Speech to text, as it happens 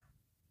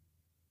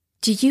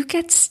Do you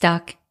get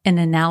stuck in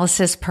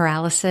analysis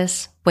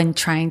paralysis when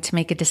trying to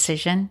make a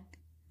decision?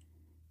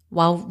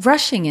 While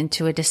rushing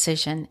into a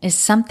decision is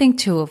something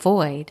to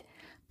avoid,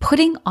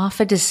 putting off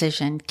a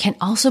decision can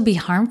also be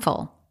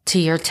harmful to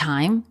your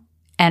time,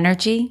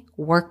 energy,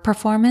 work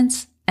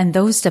performance, and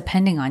those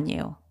depending on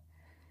you.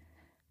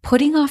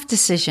 Putting off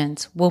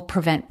decisions will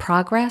prevent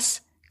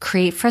progress,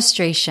 create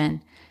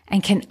frustration,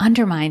 and can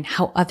undermine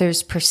how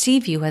others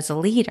perceive you as a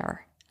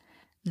leader.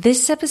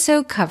 This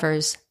episode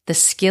covers the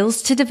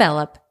skills to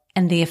develop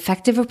and the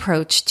effective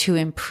approach to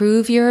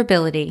improve your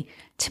ability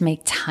to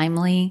make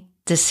timely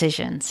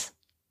decisions.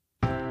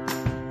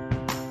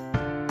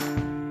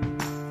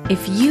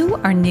 If you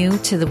are new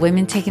to the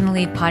Women Taking the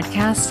Lead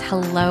podcast,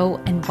 hello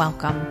and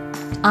welcome.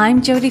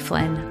 I'm Jody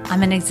Flynn.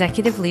 I'm an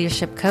executive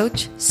leadership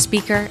coach,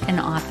 speaker, and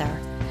author.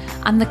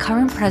 I'm the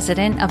current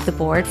president of the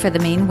board for the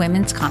Maine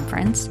Women's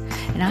Conference,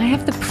 and I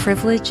have the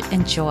privilege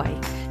and joy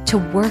to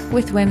work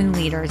with women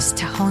leaders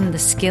to hone the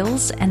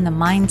skills and the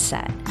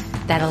mindset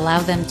that allow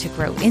them to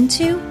grow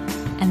into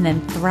and then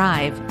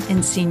thrive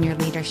in senior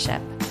leadership.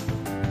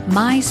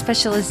 My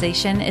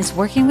specialization is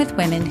working with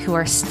women who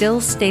are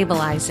still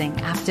stabilizing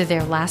after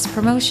their last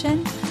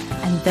promotion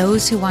and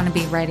those who want to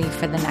be ready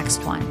for the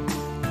next one.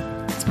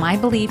 It's my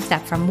belief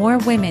that for more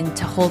women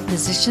to hold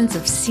positions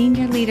of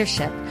senior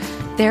leadership,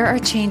 there are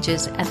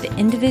changes at the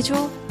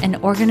individual and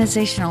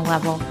organizational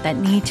level that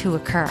need to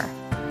occur.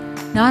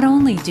 Not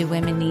only do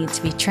women need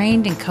to be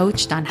trained and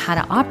coached on how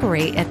to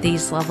operate at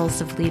these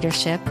levels of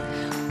leadership,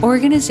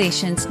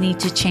 organizations need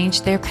to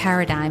change their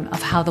paradigm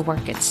of how the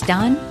work gets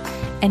done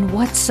and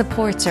what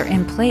supports are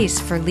in place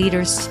for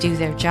leaders to do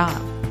their job.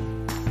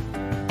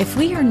 If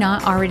we are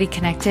not already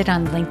connected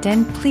on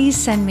LinkedIn, please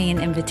send me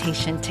an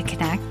invitation to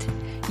connect.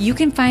 You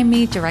can find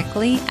me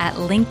directly at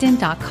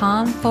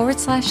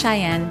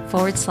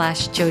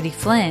linkedin.com/in/Jody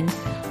Flynn,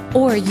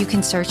 or you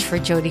can search for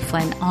Jody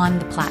Flynn on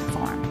the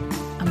platform.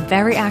 I'm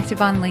very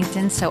active on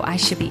LinkedIn, so I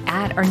should be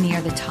at or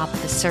near the top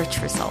of the search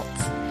results.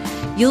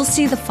 You'll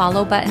see the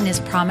follow button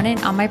is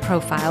prominent on my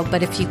profile,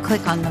 but if you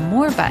click on the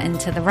more button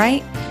to the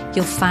right,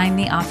 you'll find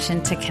the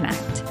option to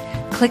connect.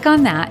 Click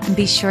on that and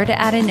be sure to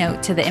add a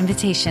note to the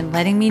invitation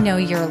letting me know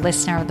you're a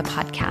listener of the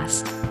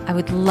podcast. I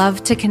would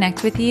love to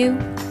connect with you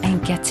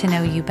and get to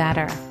know you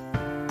better.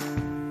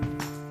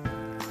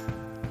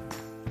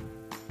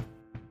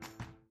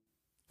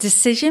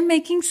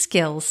 Decision-making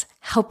skills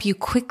help you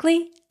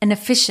quickly and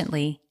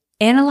efficiently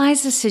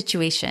analyze a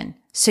situation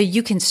so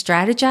you can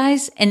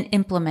strategize and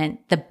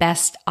implement the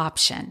best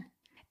option.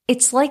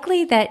 It's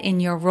likely that in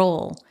your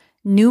role,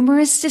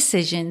 numerous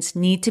decisions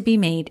need to be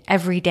made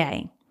every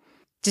day.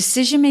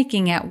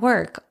 Decision-making at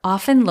work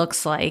often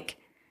looks like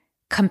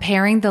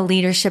comparing the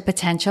leadership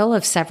potential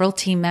of several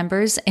team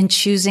members and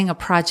choosing a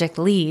project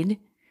lead,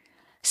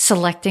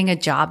 selecting a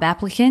job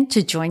applicant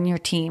to join your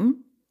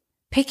team,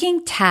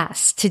 picking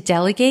tasks to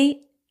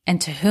delegate and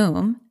to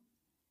whom,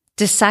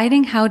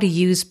 deciding how to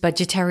use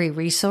budgetary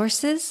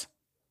resources,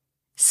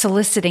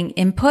 soliciting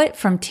input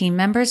from team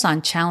members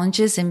on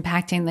challenges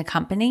impacting the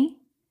company,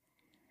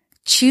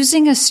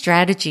 choosing a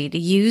strategy to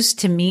use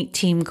to meet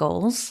team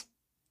goals,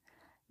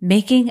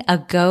 making a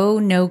go,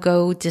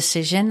 no-go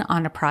decision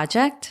on a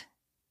project,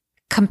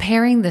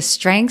 comparing the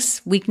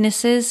strengths,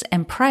 weaknesses,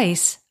 and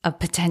price of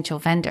potential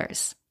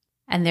vendors.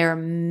 And there are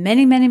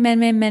many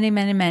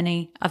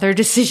other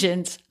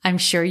decisions I'm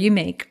sure you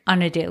make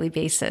on a daily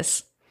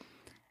basis.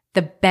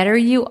 The better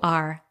you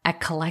are at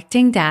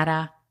collecting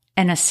data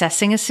and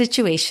assessing a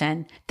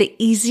situation, the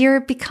easier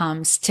it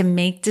becomes to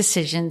make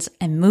decisions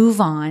and move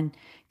on,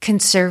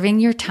 conserving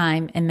your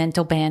time and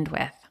mental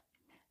bandwidth.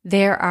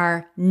 There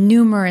are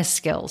numerous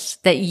skills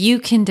that you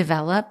can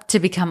develop to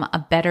become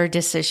a better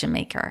decision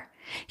maker.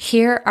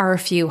 Here are a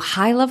few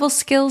high-level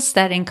skills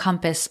that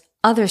encompass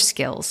other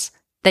skills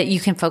that you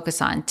can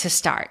focus on to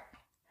start.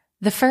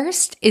 The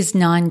first is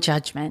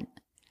non-judgment.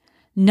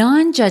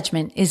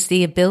 Non-judgment is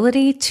the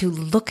ability to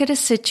look at a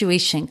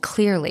situation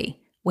clearly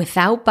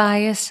without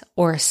bias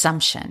or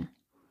assumption.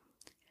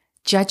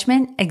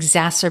 Judgment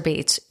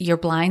exacerbates your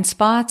blind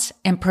spots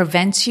and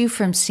prevents you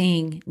from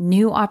seeing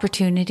new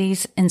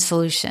opportunities and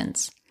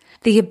solutions.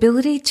 The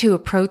ability to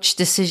approach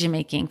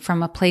decision-making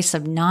from a place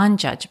of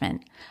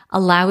non-judgment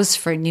allows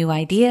for new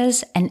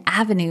ideas and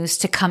avenues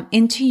to come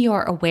into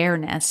your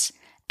awareness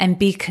and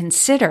be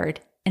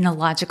considered in a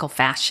logical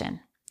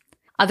fashion.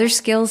 Other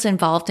skills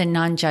involved in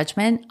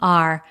non-judgment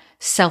are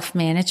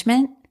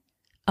self-management,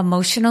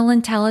 emotional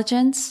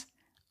intelligence,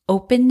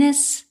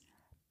 openness,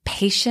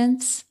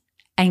 patience,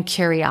 and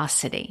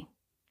curiosity.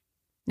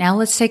 Now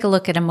let's take a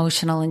look at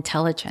emotional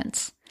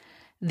intelligence.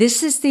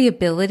 This is the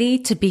ability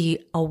to be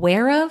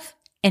aware of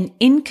and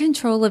in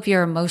control of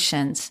your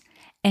emotions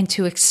and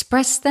to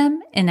express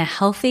them in a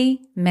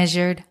healthy,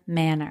 measured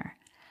manner.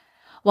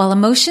 While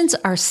emotions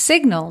are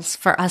signals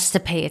for us to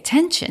pay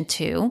attention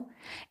to,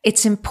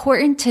 it's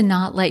important to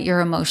not let your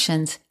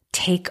emotions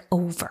take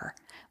over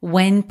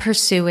when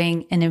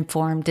pursuing an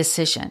informed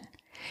decision.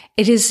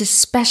 It is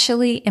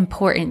especially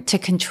important to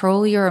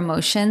control your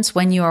emotions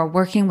when you are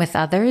working with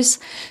others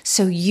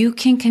so you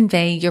can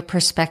convey your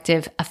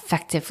perspective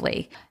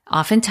effectively.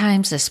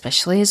 Oftentimes,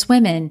 especially as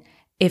women,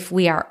 if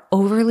we are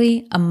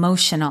overly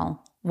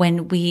emotional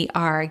when we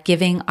are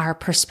giving our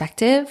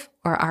perspective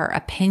or our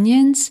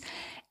opinions,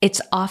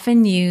 it's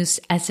often used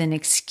as an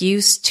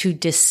excuse to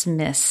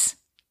dismiss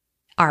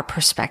our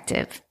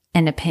perspective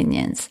and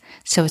opinions.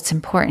 So it's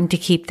important to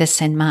keep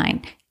this in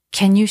mind.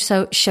 Can you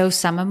show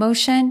some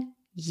emotion?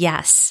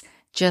 Yes.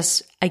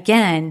 Just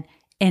again,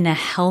 in a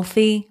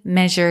healthy,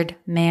 measured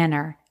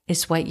manner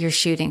is what you're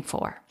shooting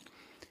for.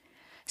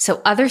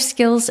 So other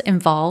skills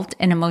involved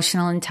in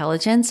emotional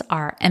intelligence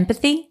are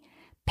empathy,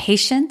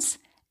 patience,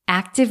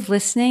 active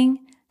listening,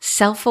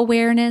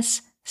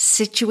 self-awareness,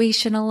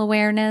 situational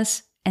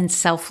awareness, and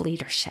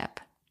self-leadership.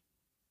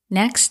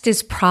 Next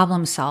is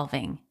problem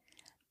solving.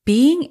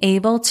 Being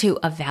able to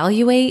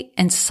evaluate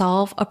and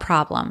solve a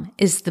problem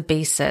is the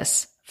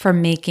basis for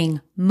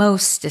making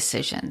most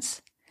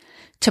decisions.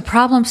 To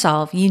problem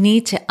solve, you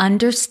need to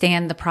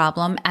understand the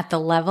problem at the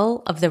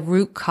level of the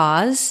root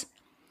cause,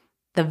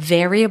 the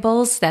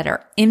variables that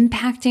are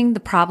impacting the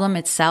problem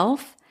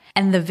itself,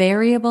 and the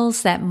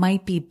variables that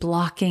might be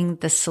blocking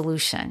the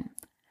solution.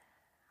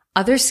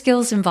 Other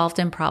skills involved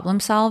in problem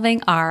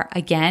solving are,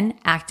 again,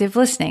 active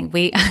listening.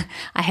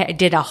 I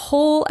did a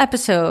whole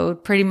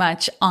episode pretty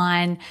much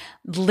on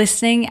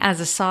listening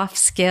as a soft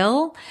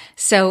skill.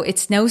 So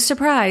it's no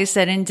surprise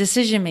that in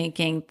decision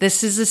making,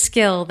 this is a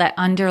skill that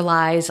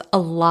underlies a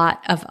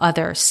lot of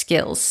other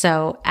skills.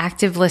 So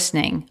active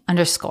listening,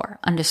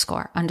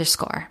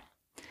 ___.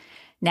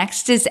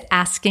 Next is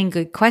asking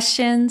good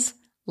questions,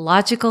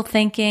 logical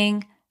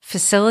thinking,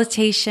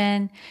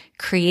 facilitation,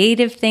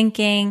 creative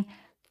thinking,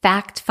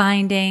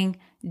 fact-finding,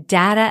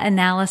 data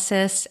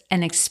analysis,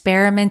 and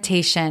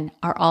experimentation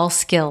are all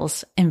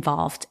skills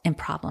involved in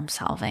problem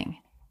solving.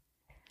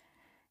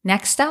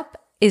 Next up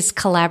is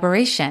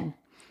collaboration.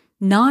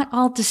 Not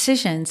all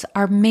decisions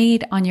are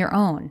made on your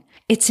own.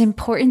 It's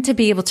important to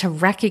be able to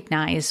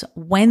recognize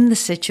when the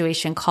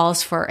situation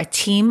calls for a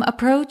team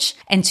approach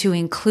and to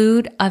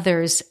include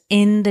others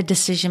in the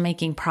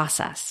decision-making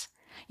process.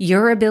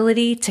 Your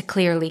ability to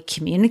clearly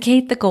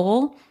communicate the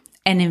goal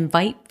and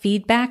invite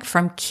feedback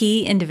from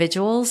key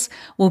individuals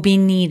will be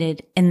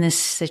needed in this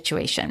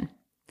situation.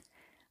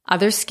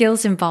 Other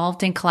skills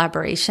involved in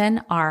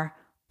collaboration are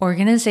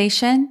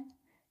organization,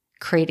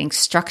 creating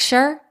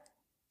structure,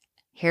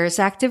 here's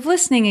active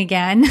listening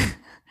again,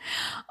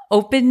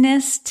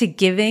 openness to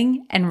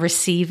giving and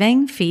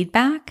receiving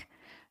feedback,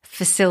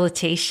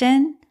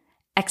 facilitation,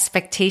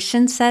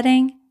 expectation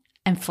setting,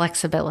 and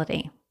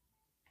flexibility.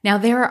 Now,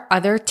 there are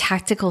other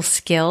tactical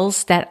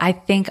skills that I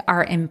think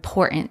are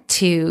important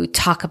to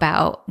talk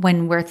about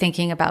when we're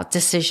thinking about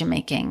decision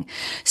making.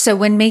 So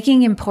when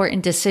making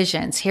important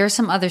decisions, here are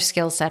some other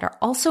skills that are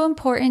also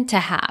important to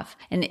have.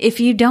 And if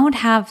you don't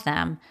have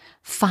them,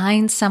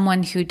 find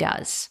someone who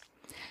does.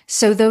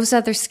 So those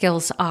other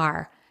skills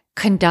are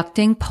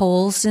conducting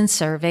polls and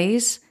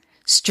surveys,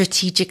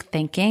 strategic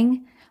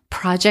thinking,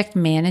 project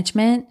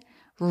management,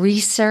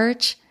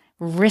 research,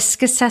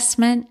 risk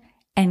assessment,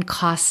 and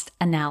cost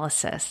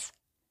analysis.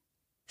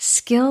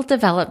 Skill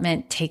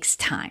development takes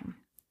time.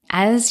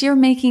 As you're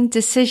making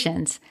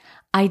decisions,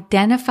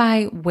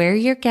 identify where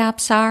your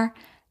gaps are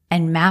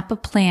and map a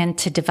plan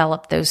to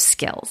develop those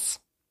skills.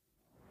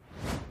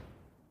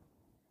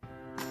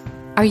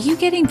 Are you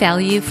getting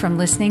value from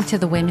listening to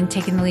the Women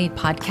Taking the Lead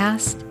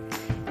podcast?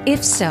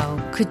 If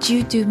so, could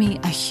you do me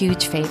a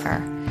huge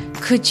favor?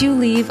 Could you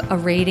leave a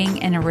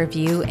rating and a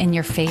review in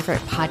your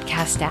favorite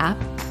podcast app?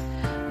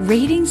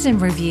 Ratings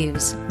and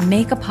reviews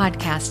make a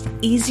podcast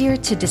easier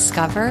to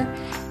discover,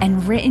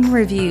 and written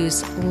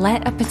reviews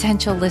let a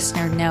potential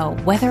listener know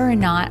whether or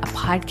not a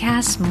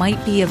podcast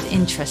might be of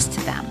interest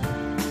to them.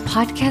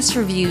 Podcast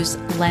reviews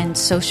lend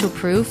social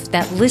proof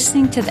that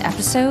listening to the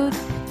episode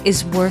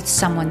is worth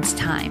someone's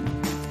time.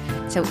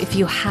 So if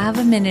you have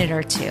a minute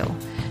or two,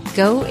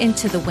 go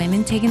into the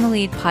Women Taking the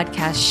Lead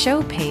podcast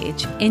show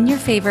page in your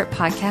favorite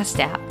podcast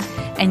app,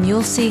 and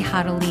you'll see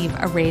how to leave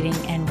a rating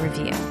and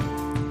review.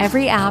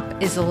 Every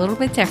app is a little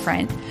bit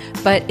different,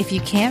 but if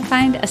you can't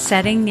find a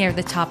setting near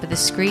the top of the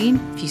screen,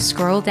 if you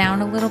scroll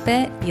down a little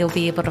bit, you'll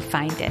be able to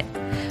find it.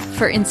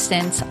 For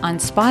instance, on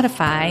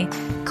Spotify,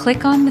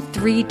 click on the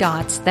 3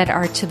 dots that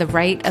are to the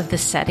right of the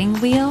setting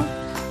wheel,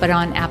 but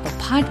on Apple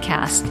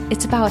Podcast,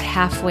 it's about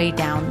halfway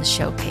down the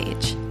show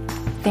page.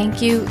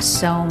 Thank you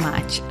so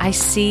much. I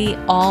see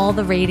all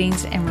the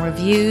ratings and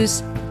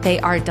reviews. They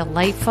are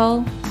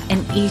delightful,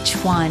 and each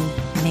one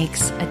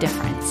makes a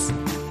difference.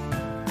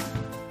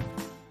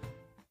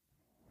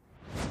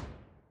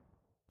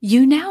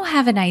 You now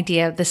have an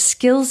idea of the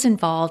skills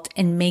involved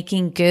in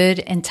making good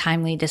and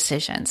timely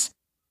decisions.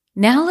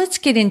 Now let's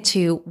get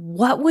into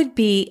what would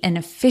be an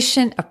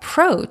efficient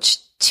approach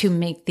to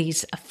make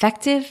these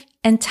effective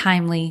and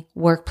timely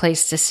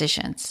workplace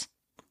decisions.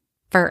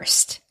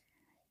 First,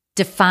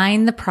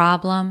 define the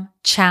problem,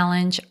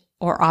 challenge,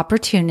 or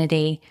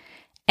opportunity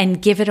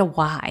and give it a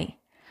why.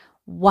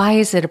 Why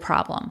is it a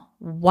problem?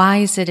 Why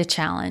is it a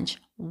challenge?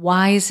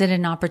 Why is it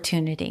an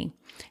opportunity?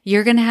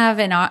 You're going to have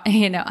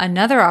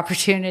another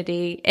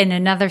opportunity and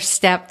another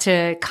step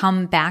to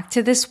come back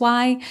to this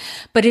why,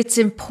 but it's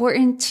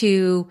important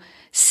to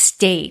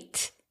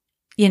state,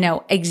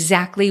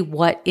 exactly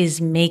what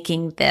is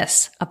making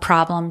this a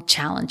problem,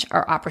 challenge,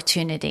 or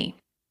opportunity.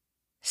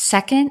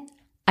 Second,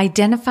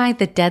 identify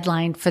the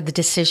deadline for the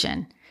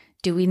decision.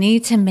 Do we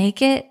need to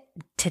make it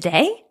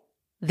today,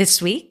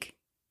 this week,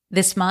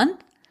 this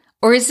month?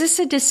 Or is this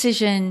a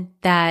decision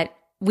that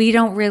we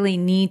don't really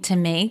need to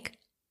make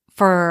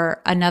for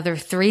another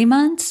 3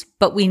 months,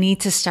 but we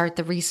need to start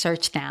the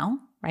research now,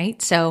 right?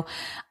 So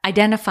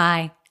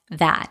identify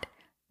that.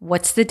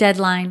 What's the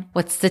deadline?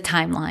 What's the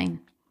timeline?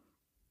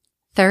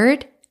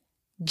 Third,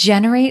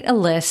 generate a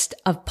list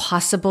of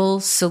possible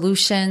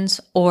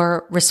solutions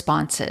or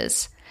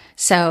responses.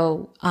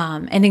 So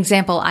an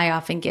example I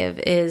often give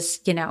is,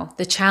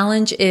 the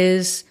challenge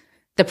is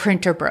the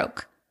printer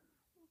broke.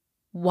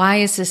 Why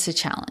is this a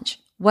challenge?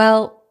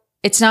 Well,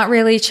 it's not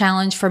really a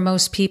challenge for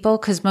most people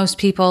because most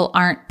people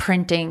aren't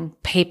printing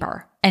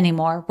paper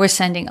anymore. We're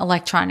sending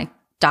electronic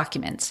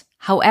documents.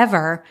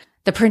 However,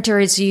 the printer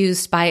is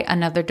used by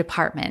another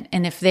department.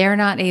 And if they're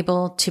not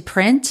able to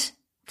print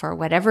for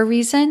whatever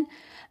reason,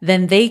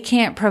 then they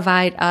can't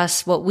provide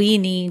us what we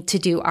need to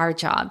do our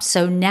job.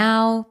 So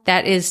now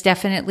that is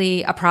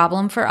definitely a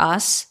problem for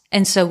us.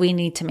 And so we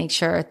need to make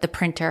sure the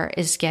printer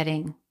is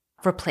getting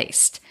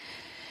replaced.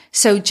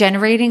 So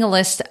generating a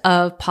list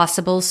of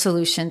possible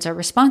solutions or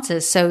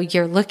responses. So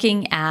you're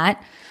looking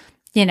at,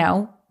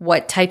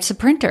 what types of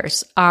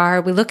printers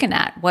are we looking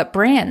at? What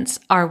brands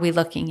are we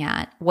looking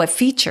at? What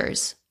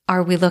features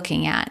are we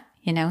looking at?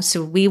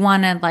 So we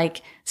want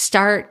to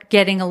start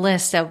getting a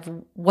list of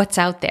what's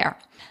out there.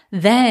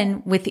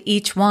 Then with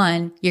each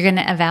one, you're going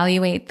to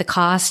evaluate the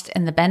cost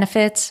and the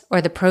benefits or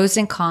the pros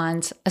and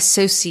cons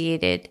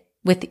associated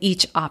with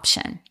each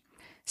option.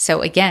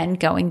 So again,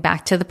 going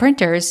back to the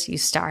printers, you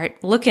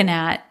start looking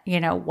at,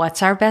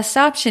 what's our best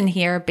option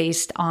here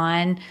based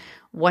on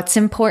what's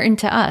important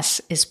to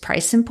us. Is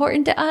price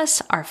important to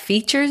us? Are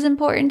features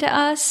important to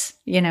us?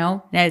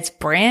 Is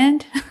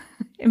brand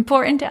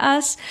important to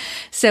us?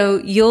 So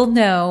you'll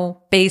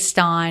know based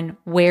on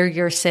where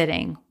you're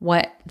sitting,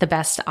 what the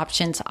best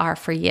options are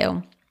for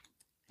you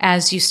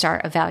as you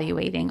start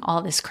evaluating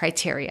all this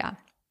criteria.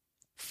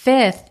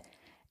 Fifth,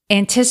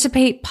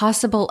 anticipate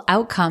possible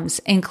outcomes,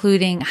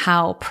 including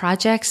how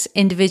projects,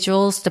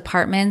 individuals,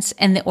 departments,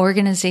 and the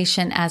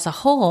organization as a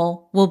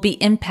whole will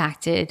be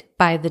impacted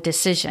by the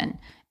decision.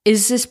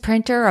 Is this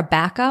printer a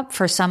backup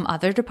for some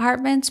other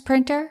department's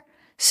printer?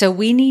 So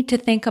we need to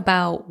think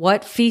about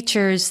what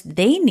features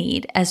they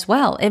need as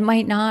well. It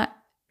might not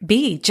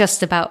be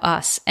just about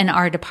us and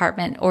our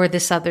department or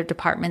this other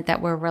department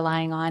that we're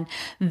relying on.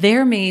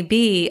 There may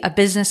be a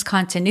business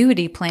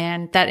continuity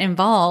plan that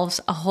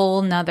involves a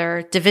whole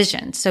nother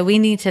division. So we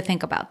need to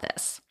think about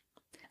this.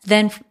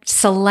 Then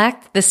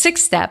the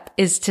sixth step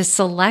is to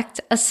select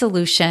a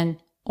solution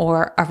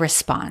or a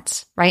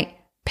response, right?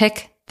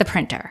 Pick the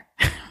printer,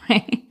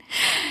 right?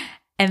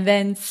 And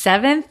then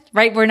seventh,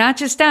 right? We're not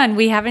just done.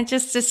 We haven't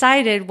just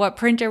decided what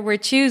printer we're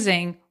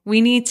choosing.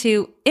 We need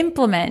to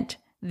implement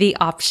the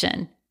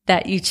option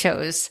that you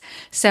chose.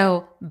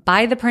 So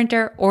buy the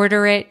printer,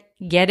 order it,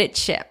 get it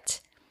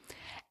shipped.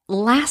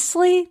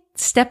 Lastly,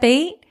 step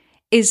 8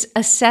 is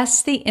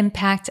assess the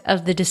impact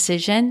of the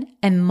decision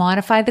and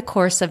modify the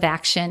course of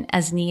action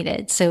as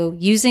needed. So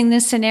using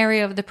this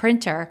scenario of the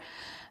printer,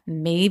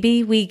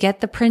 maybe we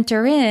get the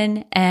printer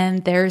in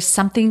and there's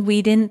something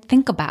we didn't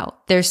think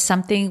about. There's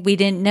something we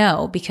didn't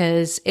know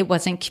because it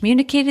wasn't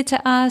communicated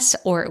to us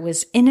or it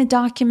was in a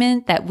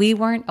document that we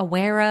weren't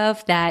aware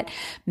of that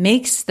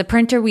makes the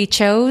printer we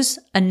chose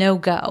a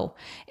no-go.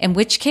 In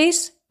which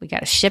case, we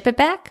got to ship it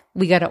back.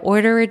 We got to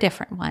order a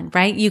different one,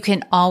 right? You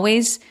can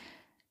always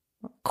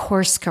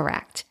course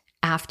correct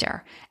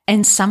after.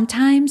 And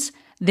sometimes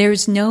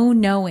there's no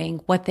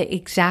knowing what the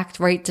exact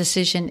right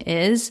decision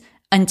is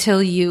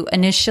until you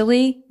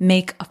initially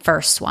make a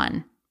first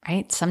one,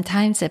 right?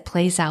 Sometimes it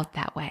plays out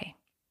that way.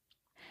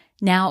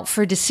 Now,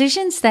 for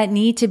decisions that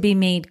need to be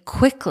made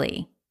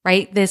quickly,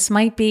 right? This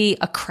might be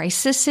a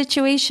crisis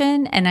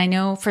situation. And I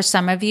know for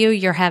some of you,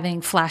 you're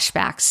having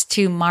flashbacks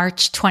to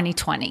March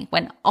 2020,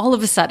 when all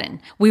of a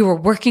sudden we were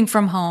working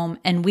from home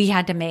and we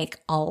had to make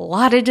a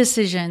lot of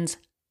decisions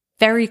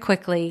very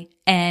quickly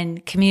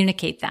and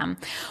communicate them,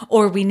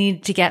 or we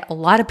need to get a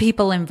lot of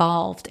people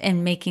involved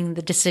in making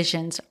the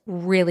decisions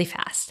really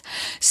fast.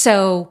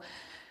 So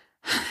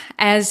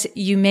as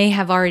you may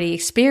have already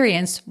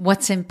experienced,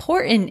 what's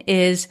important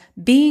is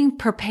being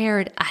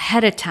prepared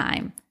ahead of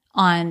time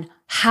on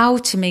how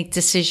to make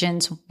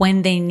decisions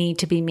when they need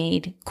to be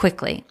made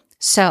quickly.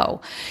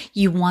 So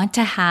you want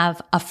to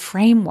have a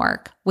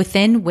framework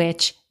within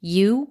which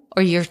you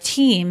or your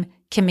team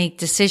can make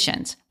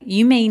decisions.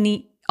 You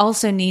may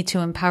also need to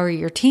empower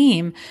your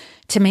team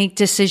to make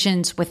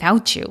decisions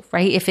without you,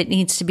 right? If it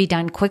needs to be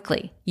done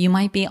quickly, you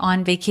might be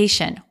on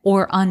vacation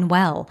or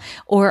unwell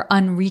or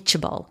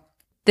unreachable.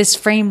 This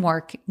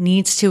framework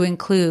needs to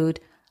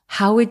include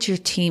how would your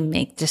team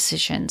make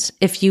decisions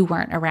if you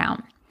weren't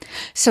around?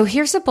 So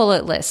here's a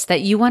bullet list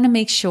that you want to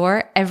make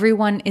sure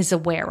everyone is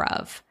aware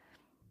of.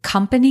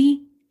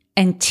 Company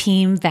and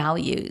team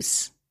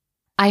values.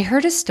 I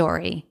heard a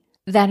story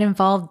that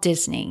involved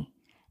Disney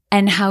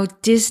and how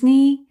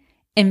Disney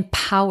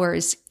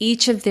empowers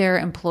each of their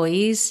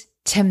employees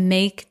to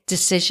make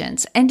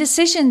decisions, and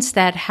decisions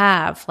that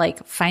have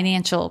like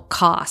financial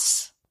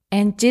costs.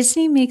 And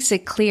Disney makes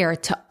it clear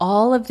to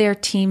all of their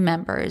team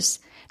members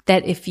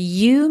that if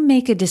you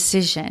make a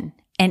decision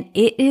and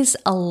it is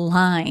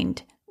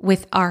aligned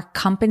with our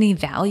company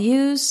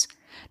values,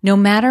 no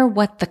matter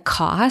what the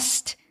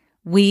cost,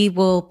 we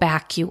will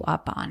back you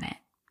up on it.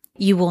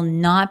 You will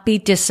not be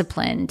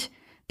disciplined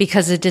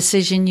because a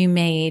decision you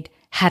made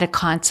had a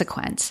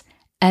consequence,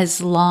 as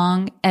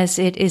long as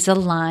it is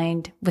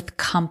aligned with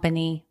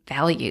company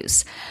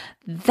values.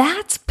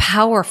 That's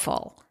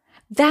powerful.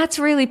 That's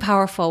really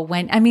powerful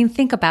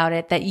think about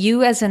it, that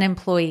you as an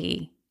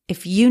employee,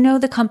 if you know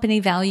the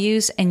company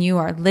values and you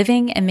are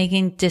living and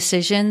making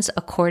decisions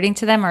according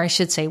to them, or I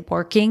should say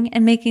working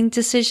and making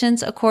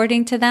decisions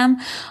according to them,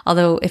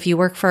 although if you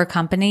work for a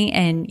company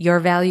and your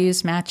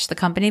values match the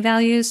company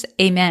values,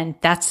 amen,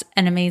 that's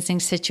an amazing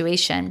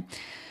situation.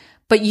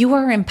 But you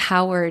are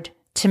empowered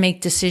to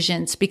make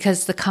decisions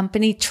because the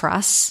company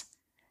trusts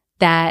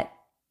that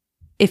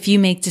if you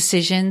make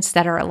decisions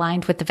that are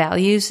aligned with the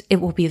values,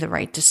 it will be the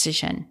right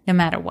decision no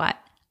matter what.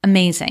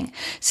 Amazing.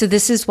 So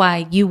this is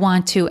why you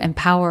want to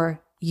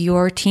empower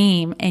your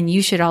team, and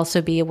you should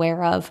also be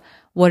aware of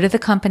what are the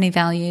company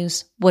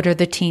values, what are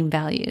the team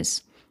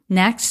values.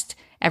 Next,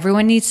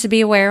 everyone needs to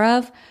be aware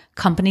of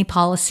company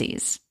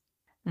policies.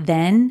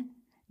 Then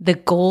the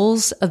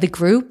goals of the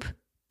group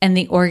and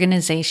the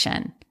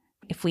organization.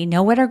 If we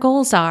know what our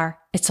goals are,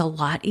 it's a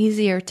lot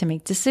easier to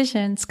make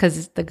decisions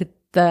because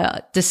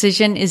the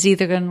decision is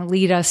either going to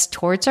lead us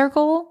towards our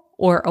goal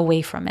or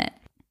away from it.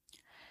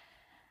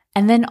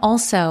 And then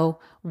also,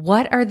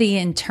 what are the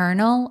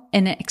internal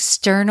and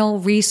external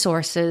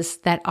resources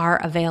that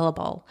are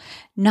available?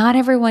 Not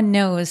everyone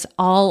knows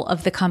all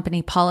of the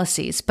company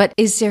policies, but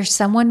is there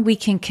someone we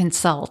can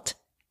consult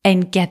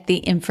and get the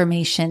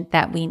information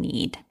that we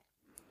need?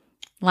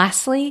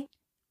 Lastly,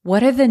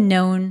 what are the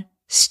known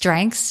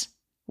strengths,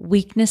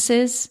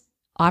 weaknesses,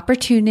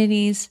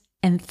 opportunities,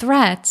 and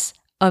threats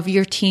of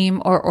your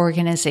team or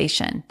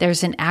organization?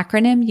 There's an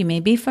acronym, you may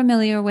be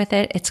familiar with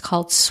it. It's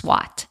called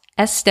SWOT.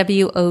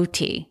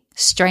 SWOT,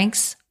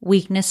 strengths,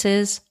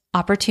 weaknesses,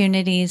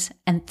 opportunities,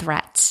 and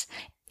threats.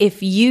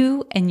 If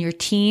you and your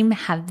team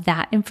have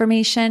that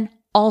information,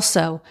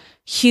 also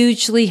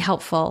hugely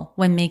helpful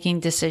when making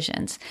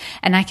decisions.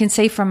 And I can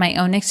say from my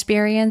own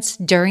experience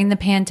during the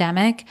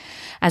pandemic,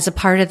 as a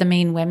part of the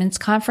Maine Women's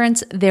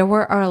Conference, there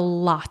were a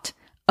lot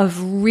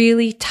of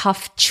really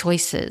tough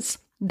choices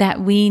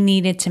that we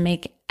needed to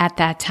make at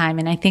that time.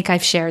 And I think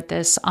I've shared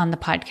this on the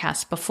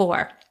podcast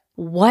before.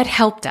 What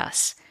helped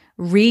us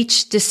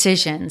reach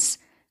decisions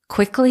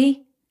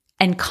quickly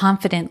and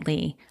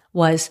confidently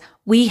was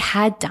we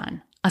had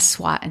done a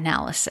SWOT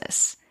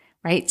analysis,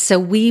 right? So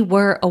we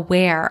were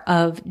aware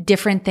of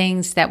different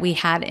things that we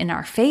had in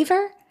our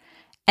favor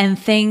and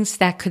things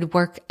that could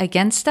work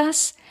against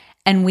us.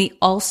 And we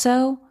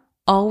also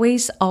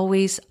always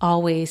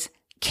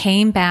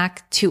came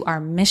back to our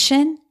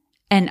mission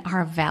and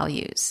our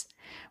values,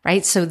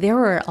 right? So there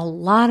were a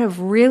lot of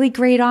really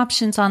great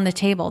options on the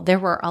table. There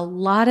were a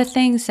lot of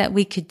things that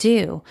we could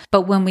do.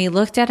 But when we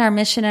looked at our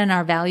mission and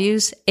our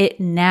values, it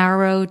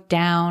narrowed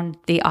down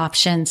the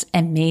options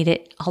and made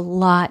it a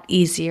lot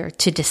easier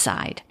to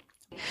decide.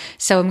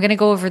 So I'm going to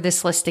go over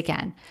this list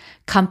again.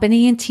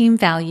 Company and team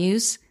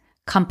values,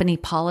 company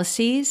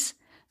policies,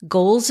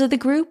 goals of the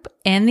group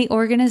and the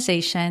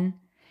organization,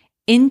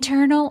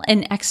 internal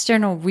and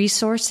external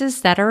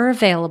resources that are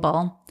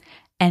available,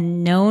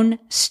 and known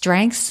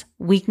strengths,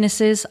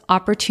 weaknesses,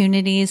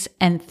 opportunities,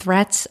 and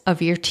threats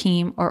of your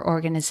team or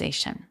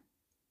organization.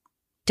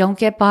 Don't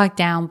get bogged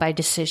down by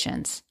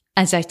decisions.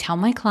 As I tell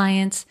my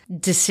clients,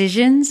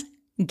 decisions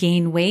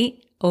gain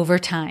weight over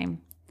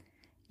time.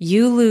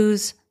 You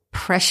lose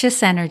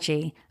precious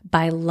energy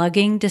by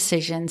lugging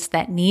decisions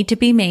that need to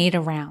be made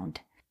around.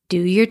 Do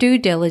your due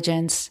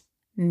diligence,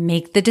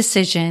 make the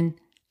decision,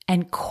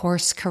 and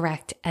course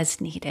correct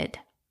as needed.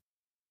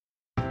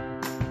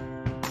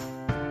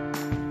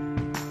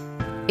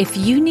 If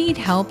you need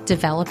help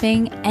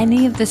developing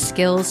any of the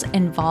skills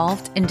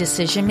involved in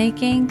decision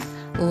making,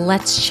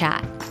 let's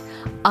chat.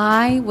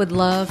 I would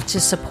love to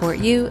support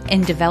you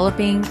in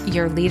developing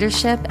your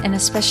leadership, and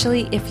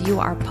especially if you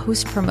are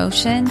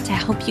post-promotion, to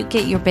help you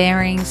get your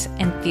bearings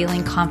and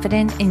feeling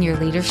confident in your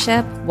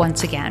leadership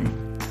once again.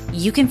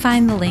 You can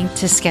find the link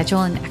to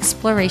schedule an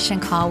exploration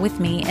call with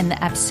me in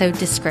the episode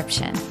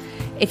description.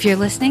 If you're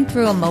listening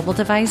through a mobile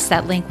device,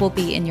 that link will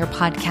be in your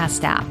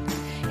podcast app.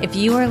 If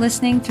you are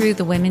listening through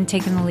the Women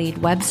Taking the Lead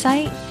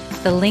website,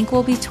 the link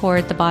will be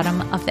toward the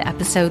bottom of the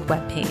episode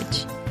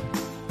webpage.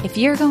 If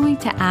you're going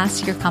to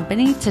ask your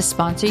company to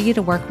sponsor you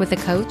to work with a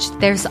coach,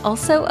 there's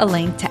also a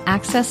link to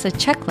access a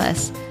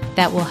checklist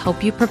that will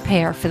help you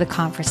prepare for the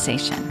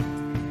conversation.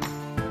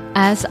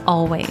 As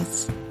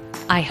always,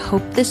 I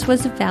hope this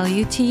was of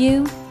value to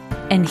you,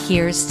 and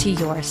here's to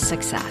your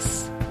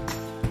success.